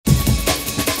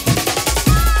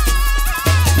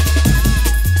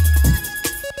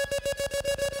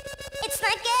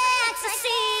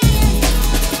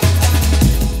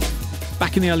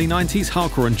Back in the early 90s,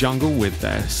 hardcore and jungle, with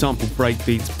their sample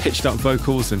breakbeats, pitched up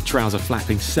vocals and trouser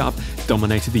flapping sub,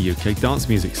 dominated the UK dance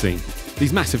music scene.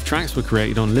 These massive tracks were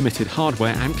created on limited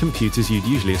hardware and computers you'd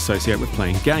usually associate with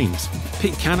playing games.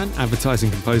 Pete Cannon,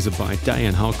 advertising composer by day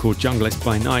and hardcore junglist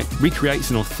by night, recreates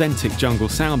an authentic jungle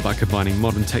sound by combining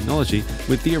modern technology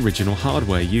with the original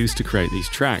hardware used to create these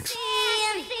tracks.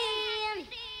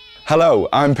 Hello,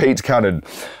 I'm Pete Cannon.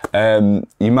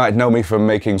 You might know me from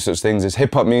making such things as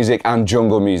hip-hop music and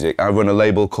jungle music. I run a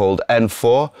label called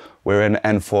N4. We're in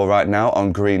N4 right now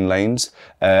on Green Lanes.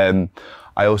 I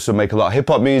also make a lot of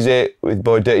hip-hop music with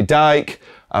Boy Dirty Dyke.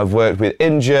 I've worked with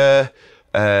Inja,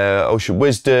 Ocean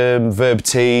Wisdom, Verb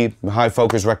T, High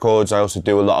Focus Records. I also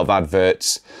do a lot of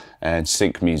adverts and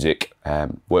sync music.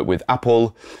 Work with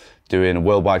Apple, doing a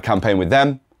worldwide campaign with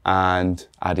them, and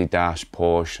Adidas,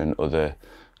 Porsche and other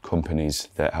companies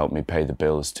that help me pay the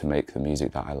bills to make the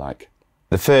music that I like.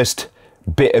 The first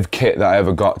bit of kit that I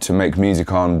ever got to make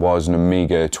music on was an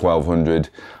Amiga 1200.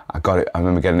 I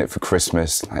remember getting it for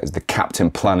Christmas. It was the Captain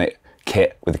Planet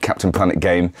kit with the Captain Planet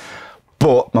game.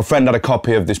 But my friend had a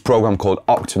copy of this program called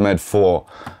OctaMED 4.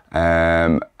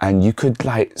 And you could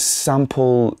like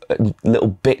sample little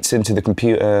bits into the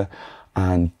computer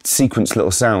and sequence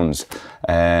little sounds.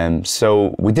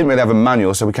 So we didn't really have a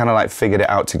manual, so we kind of like figured it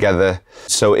out together.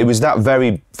 So it was that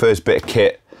very first bit of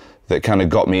kit that kind of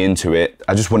got me into it.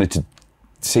 I just wanted to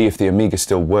see if the Amiga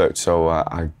still worked. So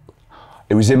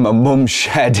it was in my mum's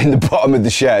shed, in the bottom of the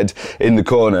shed, in the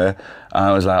corner. And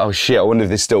I was like, oh shit, I wonder if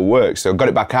this still works. So I got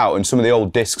it back out and some of the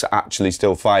old discs are actually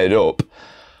still fired up.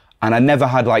 And I never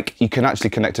had like, you can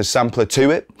actually connect a sampler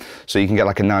to it. So you can get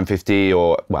like a 950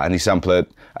 or well, any sampler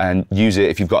and use it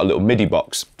if you've got a little MIDI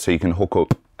box. So you can hook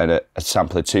up a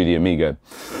sampler to the Amiga.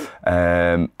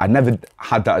 I never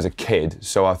had that as a kid.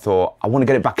 So I thought, I want to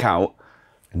get it back out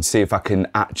and see if I can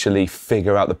actually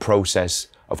figure out the process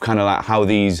of kind of like how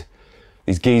these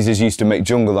geezers used to make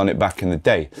jungle on it back in the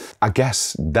day. I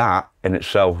guess that in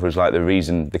itself was like the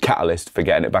reason, the catalyst for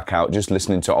getting it back out, just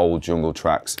listening to old jungle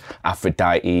tracks,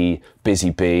 Aphrodite, Busy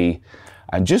Bee,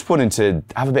 and just wanting to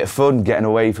have a bit of fun getting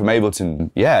away from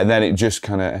Ableton. Yeah, and then it just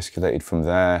kind of escalated from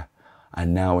there.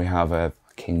 And now we have a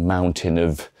fucking mountain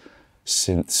of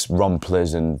synths,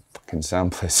 romplers and fucking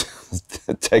samplers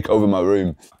take over my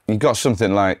room. You've got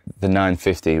something like the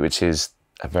 950, which is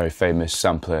a very famous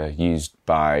sampler used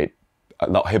by a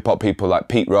lot of hip-hop people like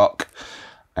Pete Rock,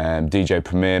 DJ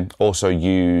Premier, also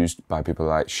used by people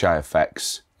like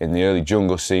ShyFX in the early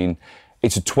jungle scene.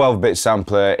 It's a 12-bit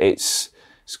sampler, it's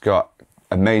got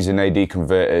amazing AD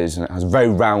converters, and it has a very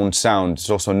round sound. It's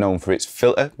also known for its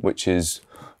filter, which is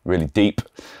really deep.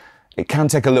 It can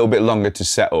take a little bit longer to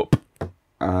set up,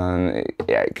 and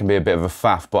it can be a bit of a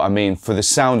faff, but I mean, for the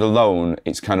sound alone,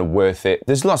 it's kind of worth it.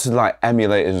 There's lots of like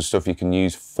emulators and stuff you can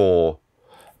use for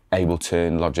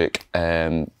Ableton, Logic,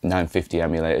 950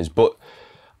 emulators, but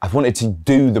I wanted to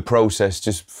do the process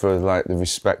just for like the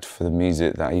respect for the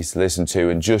music that I used to listen to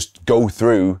and just go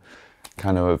through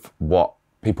kind of what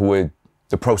people were,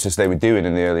 the process they were doing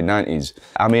in the early 90s.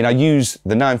 I mean, I used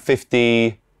the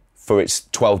 950 for its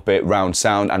 12-bit round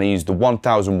sound, and I used the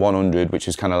 1100, which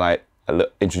is kind of like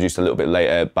introduced a little bit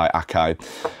later by Akai.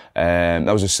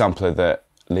 That was a sampler that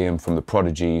Liam from the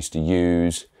Prodigy used to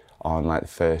use on like the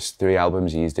first 3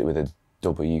 albums. He used it with a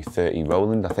W30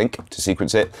 Roland, I think, to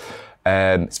sequence it.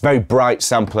 It's a very bright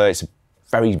sampler, it's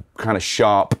very kind of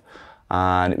sharp,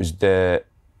 and it was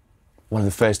one of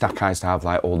the first Akais to have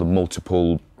like all the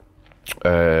multiple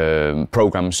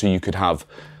programs, so you could have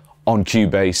on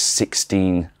Cubase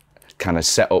 16 kind of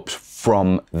setups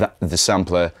from the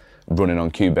sampler running on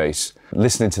Cubase.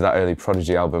 Listening to that early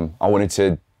Prodigy album, I wanted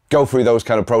to go through those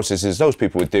kind of processes those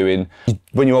people were doing.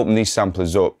 When you open these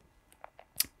samplers up,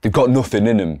 they've got nothing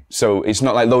in them. So it's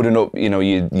not like loading up, you know,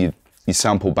 your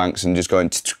sample banks and just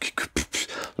going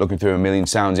looking through a million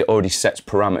sounds. It already sets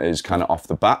parameters kind of off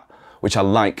the bat, which I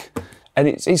like. And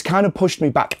it's kind of pushed me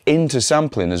back into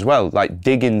sampling as well, like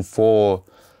digging for,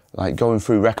 like going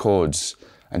through records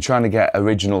and trying to get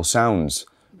original sounds.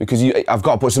 Because I've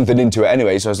got to put something into it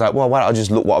anyway, so I was like, well, why don't I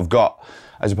just look what I've got,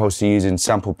 as opposed to using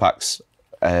sample packs,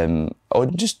 or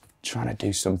just trying to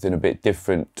do something a bit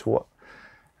different to what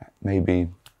maybe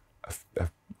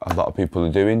a lot of people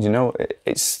are doing, you know?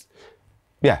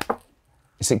 Yeah,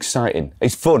 it's exciting.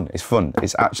 It's fun,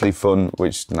 it's actually fun,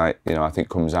 which, like, you know, I think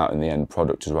comes out in the end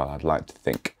product as well, I'd like to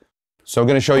think. So I'm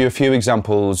going to show you a few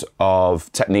examples of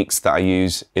techniques that I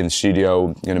use in the studio.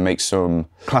 I'm going to make some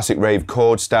classic rave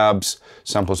chord stabs,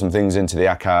 sample some things into the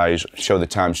Akai, show the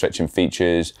time stretching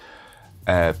features,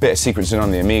 a bit of sequencing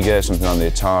on the Amiga, something on the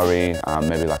Atari, and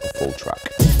maybe like a full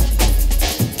track.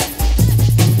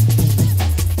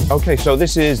 Okay, so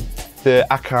this is the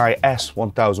Akai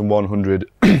S1100.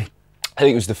 I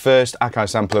think it was the first Akai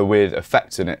sampler with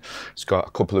effects in it. It's got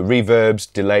a couple of reverbs,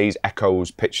 delays,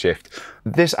 echoes, pitch shift.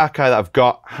 This Akai that I've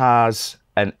got has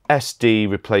an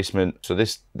SD replacement. So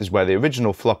this is where the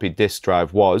original floppy disk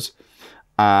drive was,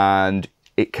 and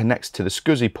it connects to the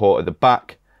SCSI port at the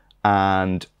back,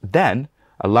 and then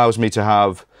allows me to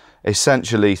have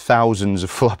essentially thousands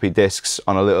of floppy disks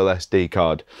on a little SD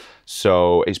card.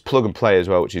 So it's plug and play as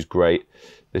well, which is great.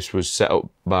 This was set up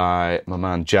by my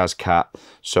man JazzCat.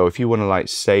 So if you want to like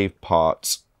save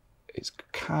parts, it's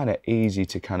kind of easy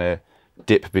to kind of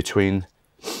dip between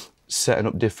setting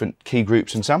up different key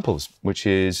groups and samples, which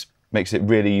makes it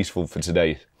really useful for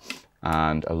today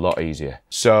and a lot easier.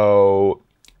 So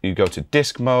you go to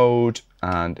disk mode,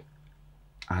 and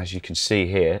as you can see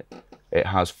here, it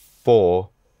has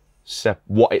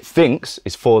what it thinks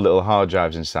is 4 little hard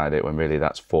drives inside it, when really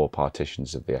that's 4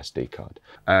 partitions of the SD card.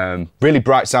 Really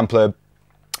bright sampler,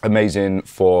 amazing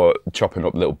for chopping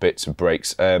up little bits and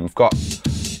breaks. I've got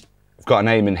an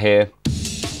Amen here,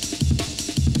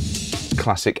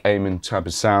 classic Amen type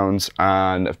of sounds,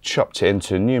 and I've chopped it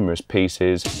into numerous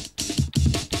pieces.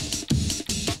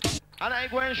 And I'm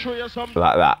going to show you some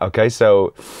like that. Okay,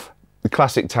 so the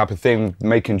classic type of thing,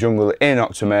 making jungle in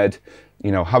OctaMED,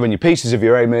 you know, having your pieces of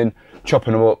your Amen,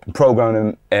 chopping them up,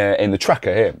 programming them in the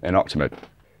tracker here in OctaMED.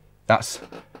 That's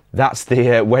the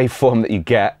waveform that you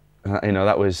get. You know,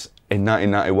 that was in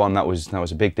 1991. That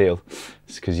was a big deal,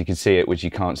 because you can see it, which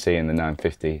you can't see in the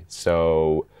 950.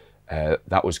 So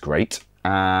that was great.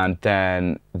 And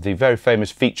then the very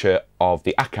famous feature of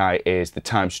the Akai is the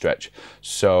time stretch.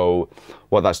 So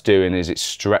what that's doing is it's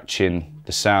stretching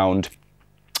the sound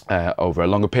over a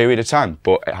longer period of time,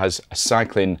 but it has a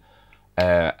cycling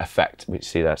effect. We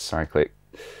see that cyclic.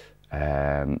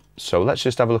 So let's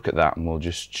just have a look at that, and we'll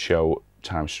just show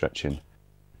time stretching.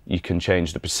 You can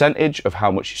change the percentage of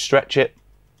how much you stretch it,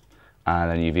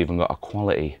 and then you've even got a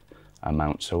quality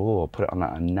amount. So I'll put it on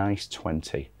at a nice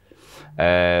 20.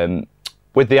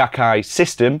 With the Akai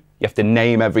system, you have to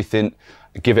name everything,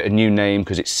 give it a new name,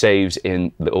 because it saves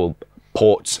in little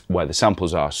ports where the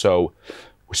samples are. So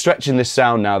we're stretching this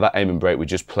sound now, that Amen break we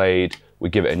just played. We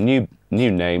give it a new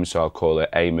name, so I'll call it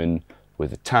Amen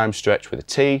with a time stretch with a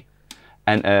T,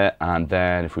 enter, and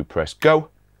then if we press go,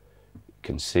 you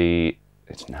can see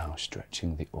it's now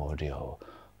stretching the audio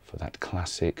for that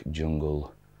classic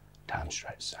jungle time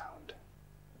stretch sound.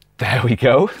 There we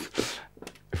go.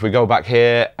 If we go back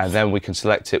here, and then we can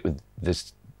select it with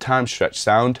this time stretch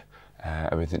sound,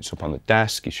 everything's up on the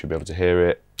desk, you should be able to hear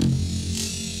it.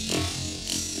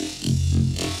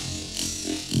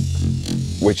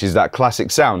 Which is that classic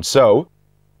sound. So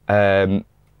a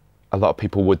lot of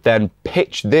people would then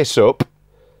pitch this up,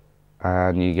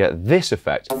 and you get this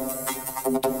effect.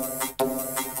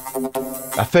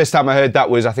 The first time I heard that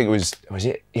was, I think was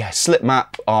it? Yeah, Slip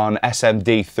Map on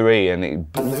SMD3, and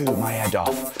it blew my head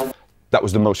off. That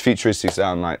was the most futuristic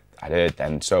sound like I'd heard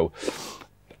then. So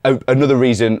another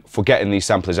reason for getting these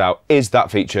samplers out is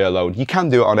that feature alone. You can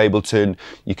do it on Ableton,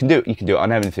 you can do it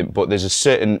on everything, but there's a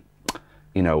certain,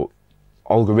 you know,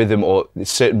 algorithm or a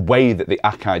certain way that the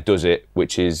Akai does it,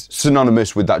 which is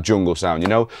synonymous with that jungle sound, you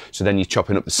know? So then you're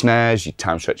chopping up the snares, you're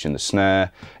time stretching the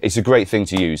snare. It's a great thing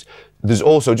to use. There's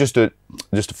also just a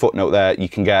footnote there, you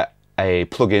can get a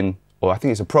plugin, or I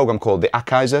think it's a program called the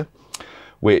Akaiser,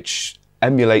 which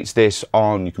emulates this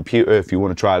on your computer if you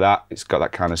want to try that. It's got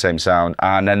that kind of same sound.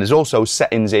 And then there's also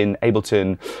settings in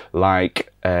Ableton,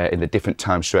 like in the different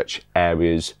time stretch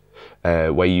areas,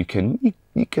 where you can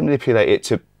manipulate it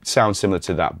to sound similar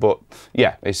to that. But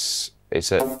yeah, it's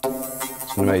an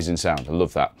amazing sound. I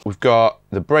love that. We've got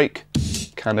the break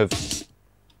kind of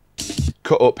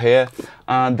cut up here,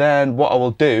 and then what I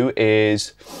will do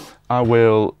is I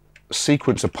will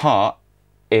sequence a part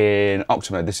in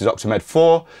OctaMED. This is OctaMED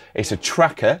 4. It's a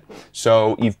tracker,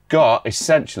 so you've got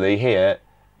essentially here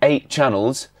 8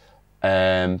 channels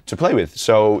to play with.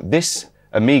 So this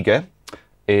Amiga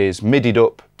is MIDI'd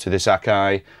up to this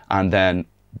Akai, and then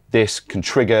this can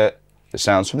trigger the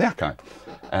sounds from the Akai.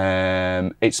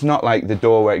 It's not like the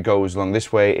door where it goes along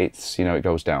this way, it's, you know, it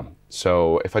goes down.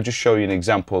 So if I just show you an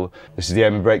example, this is the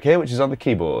Amen break here, which is on the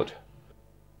keyboard.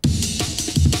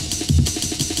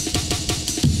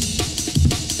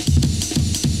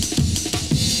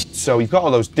 So you've got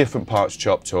all those different parts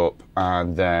chopped up,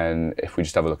 and then if we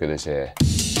just have a look at this here.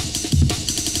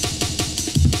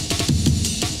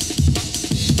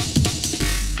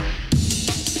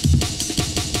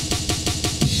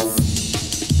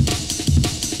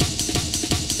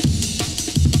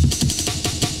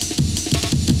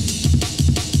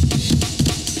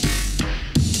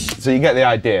 So you get the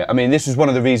idea. I mean, this is one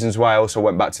of the reasons why I also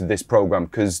went back to this program,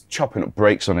 because chopping up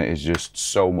breaks on it is just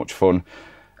so much fun.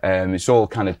 It's all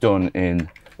kind of done in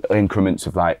increments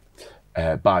of like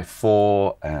by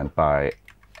 4 and by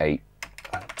 8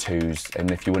 2s. And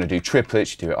if you want to do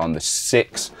triplets, you do it on the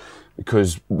 6,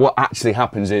 because what actually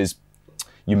happens is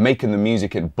you're making the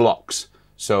music in blocks.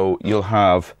 So you'll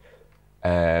have,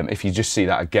 if you just see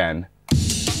that again,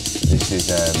 this is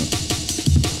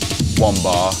 1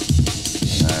 bar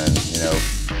and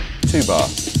 2 bar.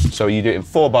 So you do it in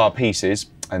 4 bar pieces,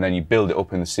 and then you build it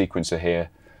up in the sequencer here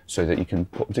so that you can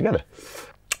put them together.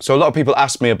 So a lot of people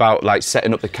ask me about like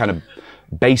setting up the kind of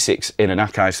basics in an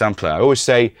Akai sampler. I always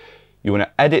say you want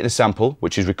to edit the sample,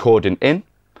 which is recording in,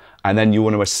 and then you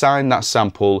want to assign that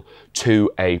sample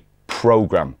to a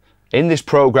program. In this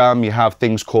program, you have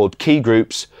things called key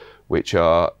groups, which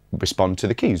respond to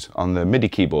the keys on the MIDI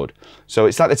keyboard. So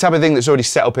it's like the type of thing that's already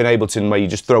set up in Ableton, where you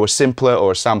just throw a simpler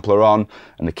or a sampler on,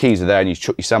 and the keys are there, and you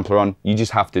chuck your sampler on. You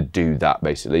just have to do that,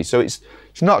 basically. So it's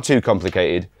not too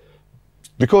complicated.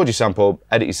 Record your sample,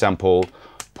 edit your sample,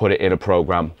 put it in a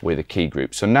program with a key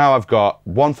group. So now I've got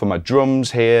one for my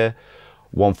drums here,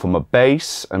 one for my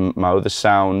bass and my other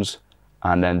sounds,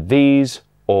 and then these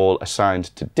all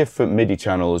assigned to different MIDI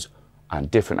channels and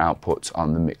different outputs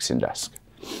on the mixing desk.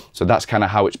 So that's kind of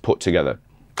how it's put together.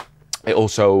 It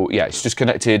also, yeah, it's just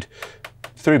connected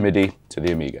through MIDI to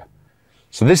the Amiga.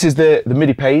 So this is the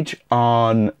MIDI page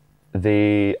on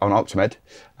OctaMED,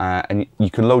 and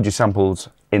you can load your samples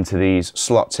into these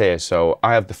slots here. So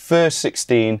I have the first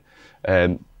 16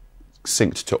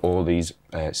 synced to all these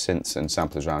synths and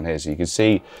samplers around here. So you can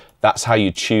see that's how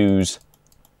you choose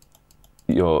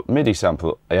your MIDI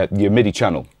sample, your MIDI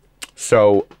channel.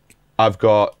 So I've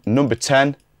got number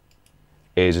 10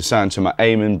 is assigned to my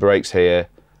Amen breaks here,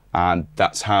 and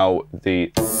that's how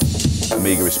the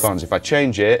Amiga responds. If I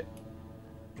change it,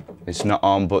 it's not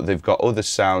on, but they've got other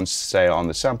sounds, say, on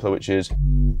the sampler, which is...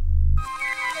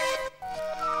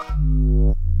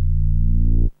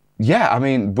 Yeah, I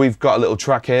mean, we've got a little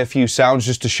track here, a few sounds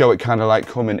just to show it kind of like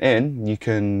coming in. You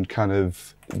can kind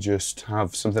of just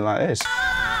have something like this.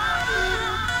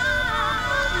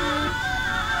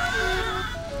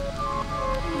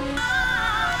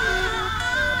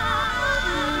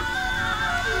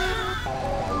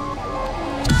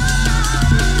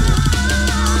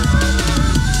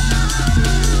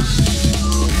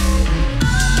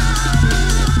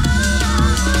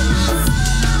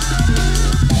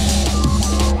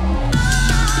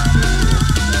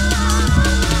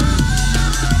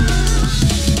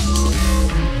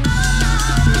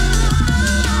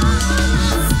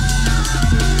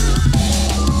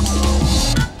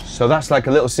 So that's like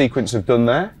a little sequence I've done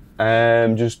there,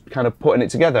 just kind of putting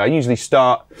it together. I usually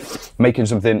start making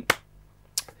something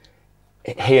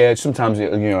here. Sometimes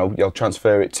you'll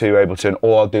transfer it to Ableton,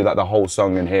 or I'll do like the whole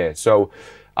song in here. So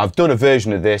I've done a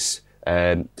version of this,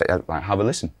 like have a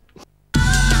listen.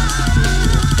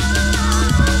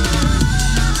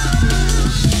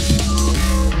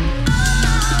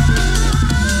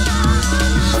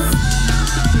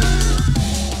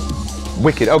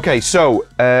 Wicked. Okay, so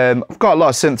I've got a lot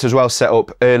of synths as well set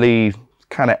up, early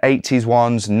kind of 80s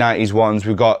ones, 90s ones.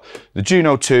 We've got the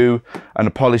Juno 2 and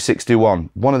the Poly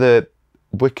 61. One of the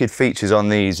wicked features on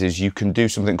these is you can do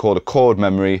something called a chord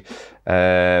memory,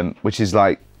 which is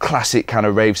like classic kind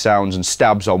of rave sounds and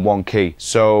stabs on one key.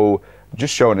 So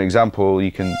just showing an example,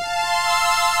 you can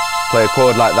play a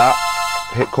chord like that,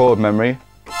 hit chord memory,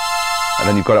 and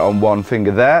then you've got it on one finger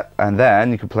there, and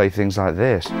then you can play things like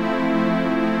this.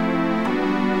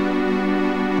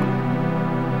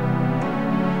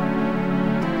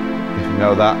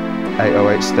 Know that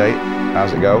 808 state,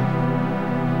 how's it go?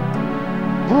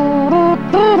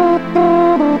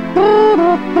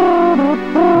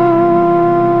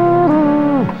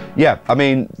 Yeah, I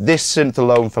mean, this synth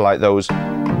alone for like those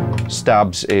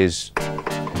stabs is...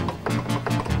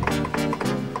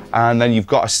 And then you've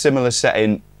got a similar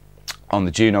setting on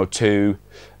the Juno 2,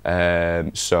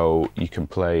 so you can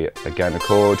play again a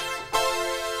chord.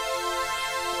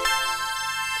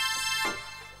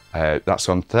 That's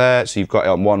on there, so you've got it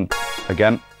on one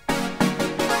again.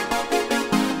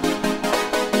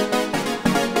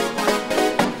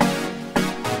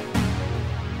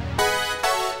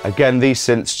 Again, these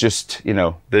synths just,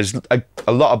 there's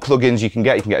a lot of plugins you can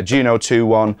get. You can get a Juno 2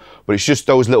 one, but it's just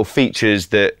those little features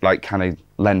that like kind of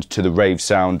lend to the rave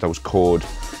sound, those chord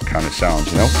kind of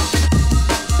sounds,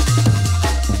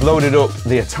 I've loaded up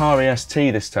the Atari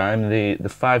ST this time, the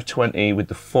 520 with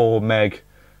the 4 meg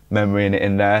memory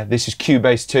in there. This is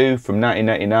Cubase 2 from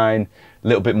 1999, a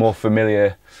little bit more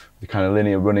familiar, the kind of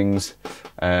linear runnings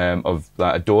of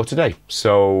like a DAW today.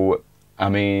 So I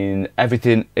mean,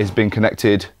 everything has been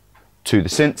connected to the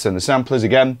synths and the samplers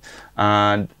again,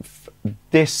 and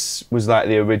this was like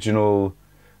the original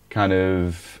kind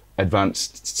of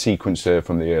advanced sequencer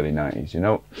from the early 90s, you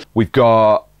know. We've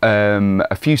got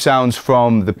a few sounds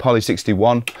from the Poly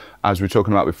 61, as we were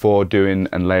talking about before, doing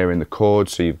and layering the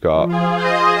chords. So you've got,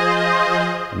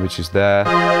 which is there.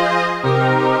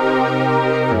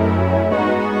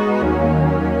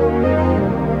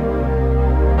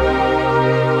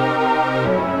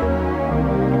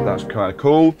 That's kind of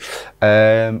cool.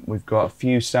 We've got a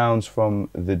few sounds from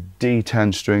the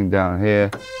D10 string down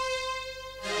here.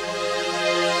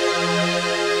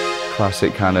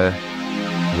 Classic kind of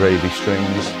ravey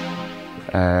strings.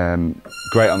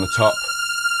 Great on the top.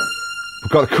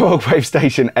 We've got the Korg Wave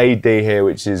Station AD here,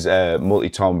 which is a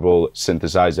multi-timbral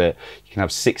synthesizer. You can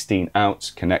have 16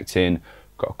 outs connecting.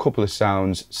 Got a couple of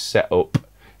sounds set up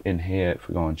in here. If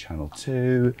we go on channel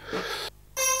 2.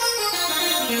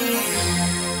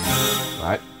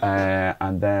 Right,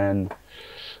 and then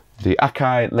the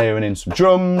Akai layering in some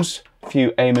drums, a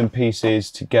few aiming pieces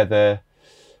together.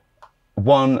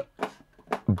 One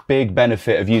big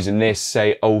benefit of using this,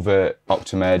 say, over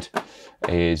OctaMED,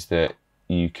 is that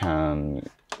you can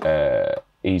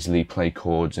easily play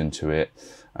chords into it,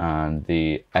 and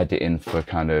the editing for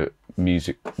kind of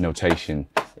music notation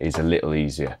is a little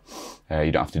easier. You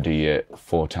don't have to do your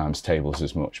 4 times tables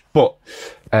as much, but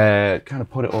kind of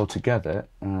put it all together,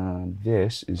 and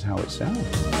this is how it sounds.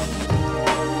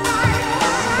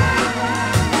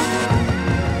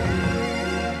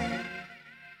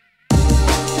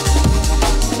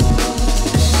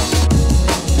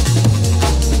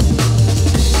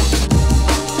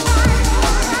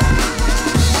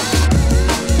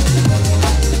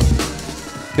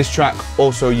 This track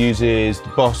also uses the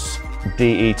Boss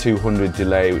DE200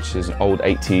 delay, which is an old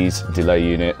 80s delay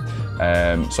unit.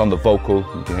 It's on the vocal,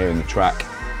 you can hear in the track,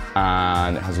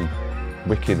 and it has a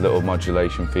wicked little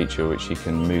modulation feature which you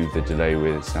can move the delay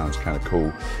with. It sounds kind of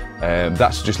cool.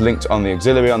 That's just linked on the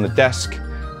auxiliary on the desk,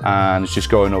 and it's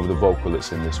just going over the vocal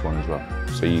that's in this one as well,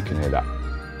 so you can hear that.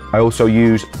 I also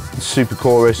use the Super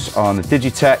Chorus on the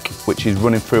Digitech, which is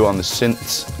running through on the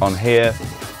synths on here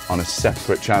on a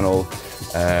separate channel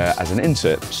as an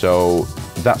insert. So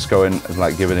that's going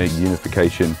like giving a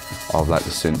unification of like the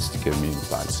synths to give a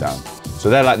unified sound. So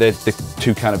they're like the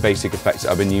 2 kind of basic effects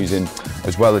that I've been using.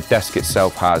 As well, the desk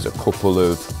itself has a couple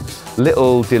of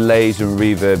little delays and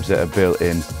reverbs that are built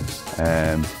in.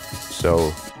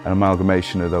 So an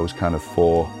amalgamation of those kind of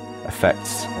 4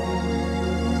 effects.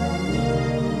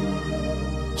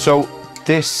 So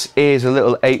this is a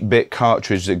little 8-bit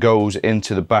cartridge that goes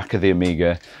into the back of the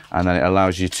Amiga, and then it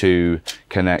allows you to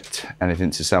connect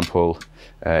anything to sample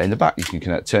in the back. You can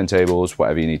connect turntables,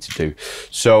 whatever you need to do.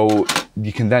 So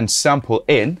you can then sample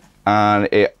in, and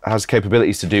it has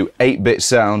capabilities to do 8-bit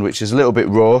sound, which is a little bit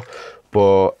raw,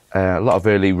 but a lot of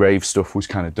early rave stuff was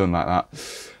kind of done like that.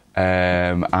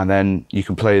 And then you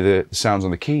can play the sounds on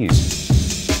the keys.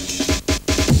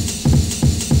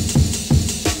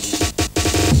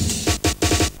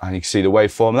 And you can see the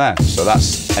waveform there. So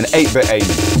that's an 8-bit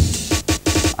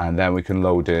aiming. And then we can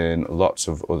load in lots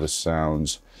of other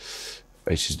sounds,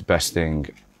 which is the best thing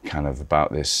kind of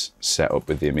about this setup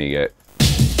with the Amiga.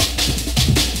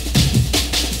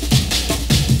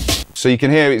 So you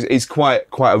can hear it's quite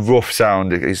a rough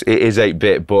sound. It is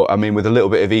 8-bit, but I mean, with a little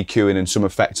bit of EQing and some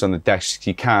effects on the desk,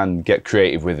 you can get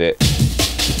creative with it.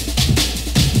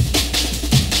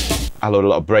 I load a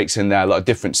lot of breaks in there, a lot of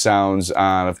different sounds,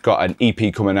 and I've got an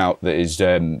EP coming out that is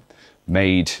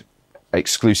made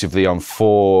exclusively on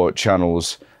 4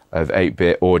 channels of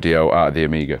 8-bit audio out of the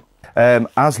Amiga.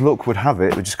 As luck would have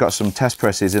it, we've just got some test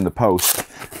presses in the post,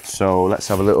 so let's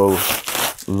have a little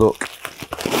look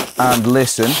and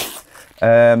listen.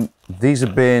 These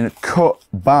have been cut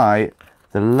by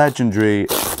the legendary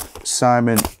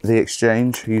Simon the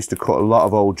Exchange, who used to cut a lot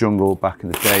of old jungle back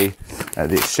in the day at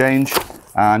the Exchange.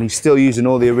 And he's still using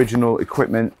all the original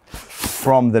equipment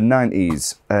from the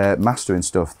 90s, mastering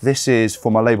stuff. This is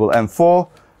for my label M4.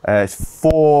 It's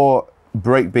 4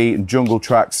 breakbeat and jungle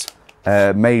tracks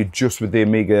made just with the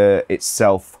Amiga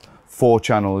itself. 4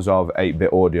 channels of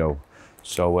 8-bit audio.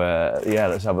 So yeah,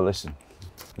 let's have a listen.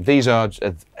 These are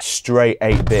a straight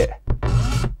 8-bit,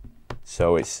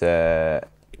 so it's a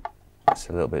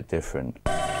little bit different.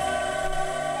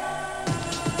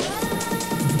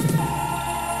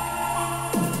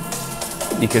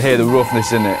 You can hear the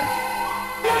roughness in it.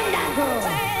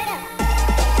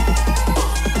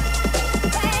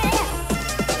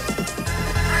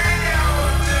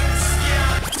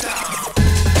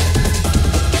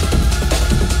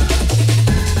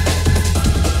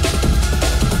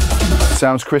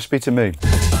 Sounds crispy to me.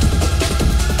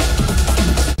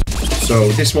 So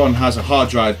this one has a hard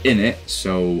drive in it,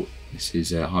 so this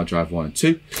is hard drive 1 and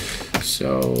 2.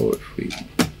 So if we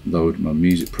load my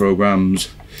music programs,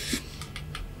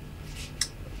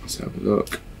 let's have a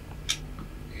look.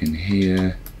 In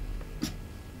here,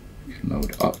 we can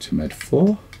load OctaMED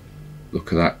 4.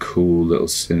 Look at that cool little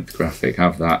synth graphic,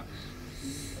 have that.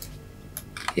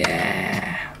 Yeah.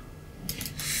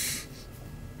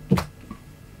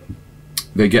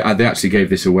 They actually gave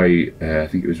this away, I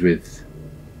think it was with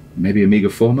maybe Amiga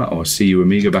format or CU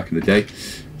Amiga back in the day.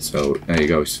 So there you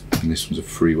go, and this one's a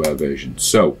freeware version.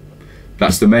 So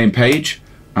that's the main page,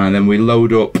 and then we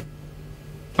load up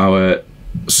our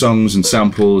songs and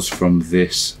samples from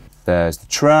this. There's the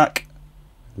track,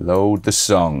 load the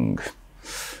song.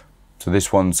 So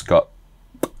this one's got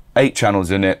 8 channels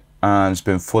in it, and it's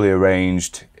been fully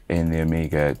arranged in the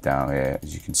Amiga down here,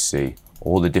 as you can see,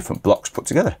 all the different blocks put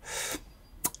together.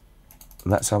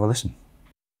 Let's have a listen.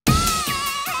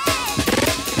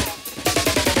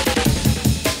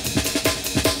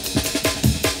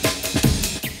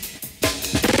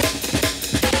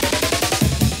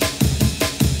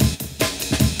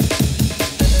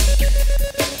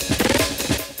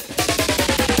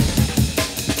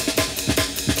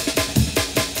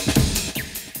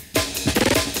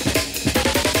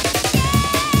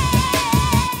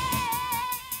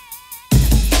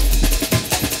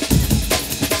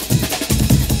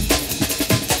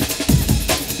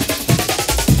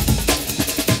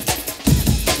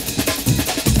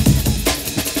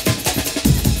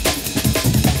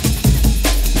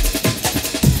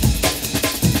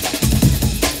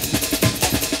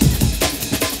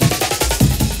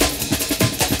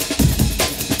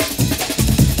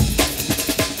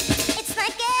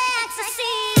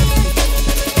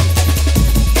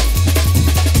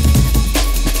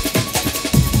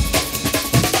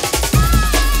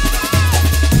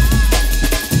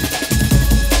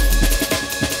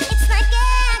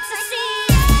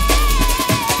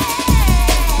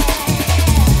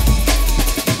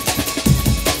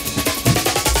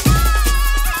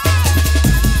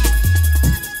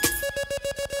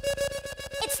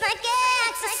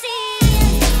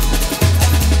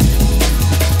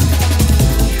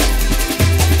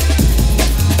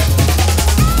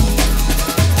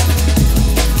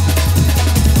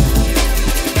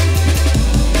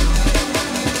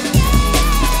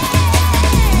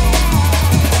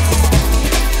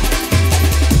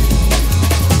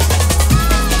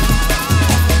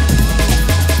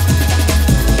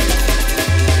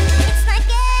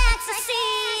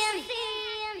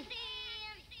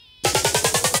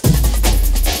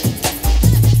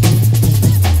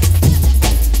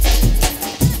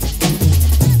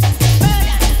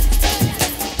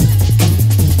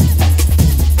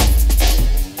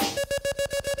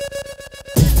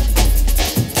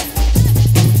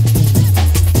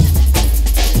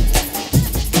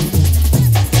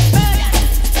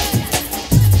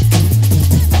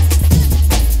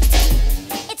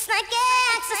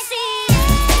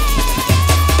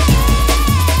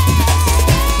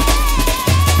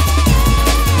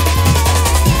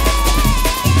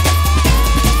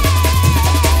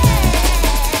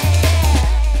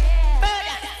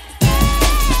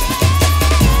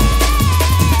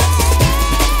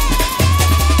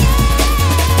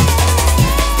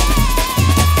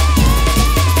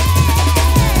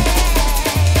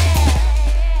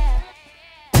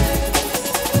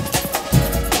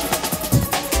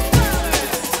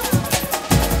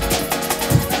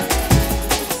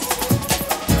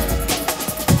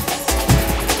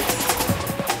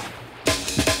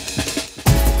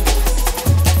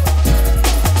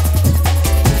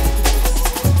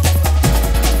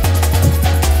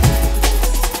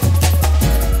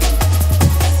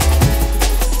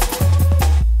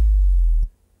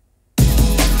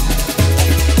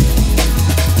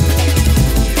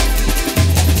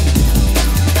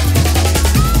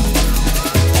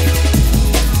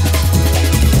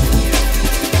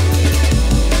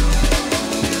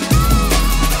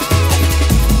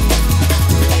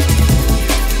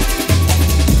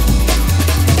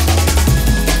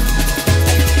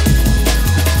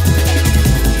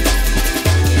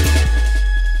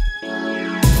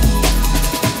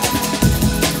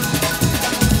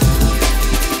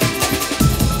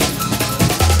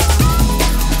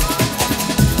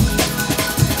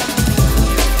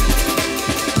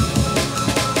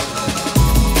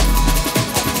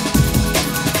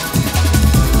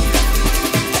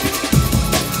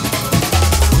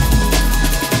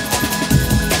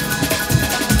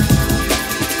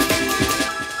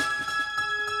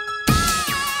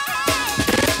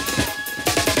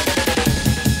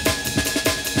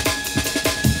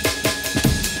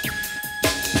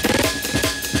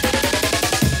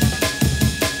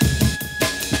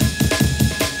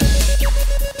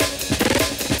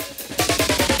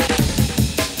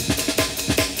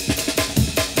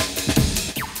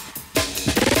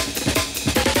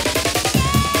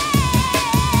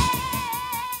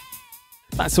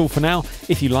 That's all for now.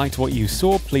 If you liked what you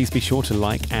saw, please be sure to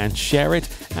like and share it,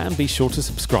 and be sure to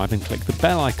subscribe and click the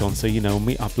bell icon so you know when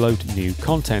we upload new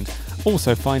content.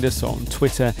 Also find us on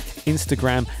Twitter,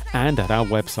 Instagram, and at our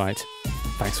website.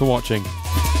 Thanks for watching.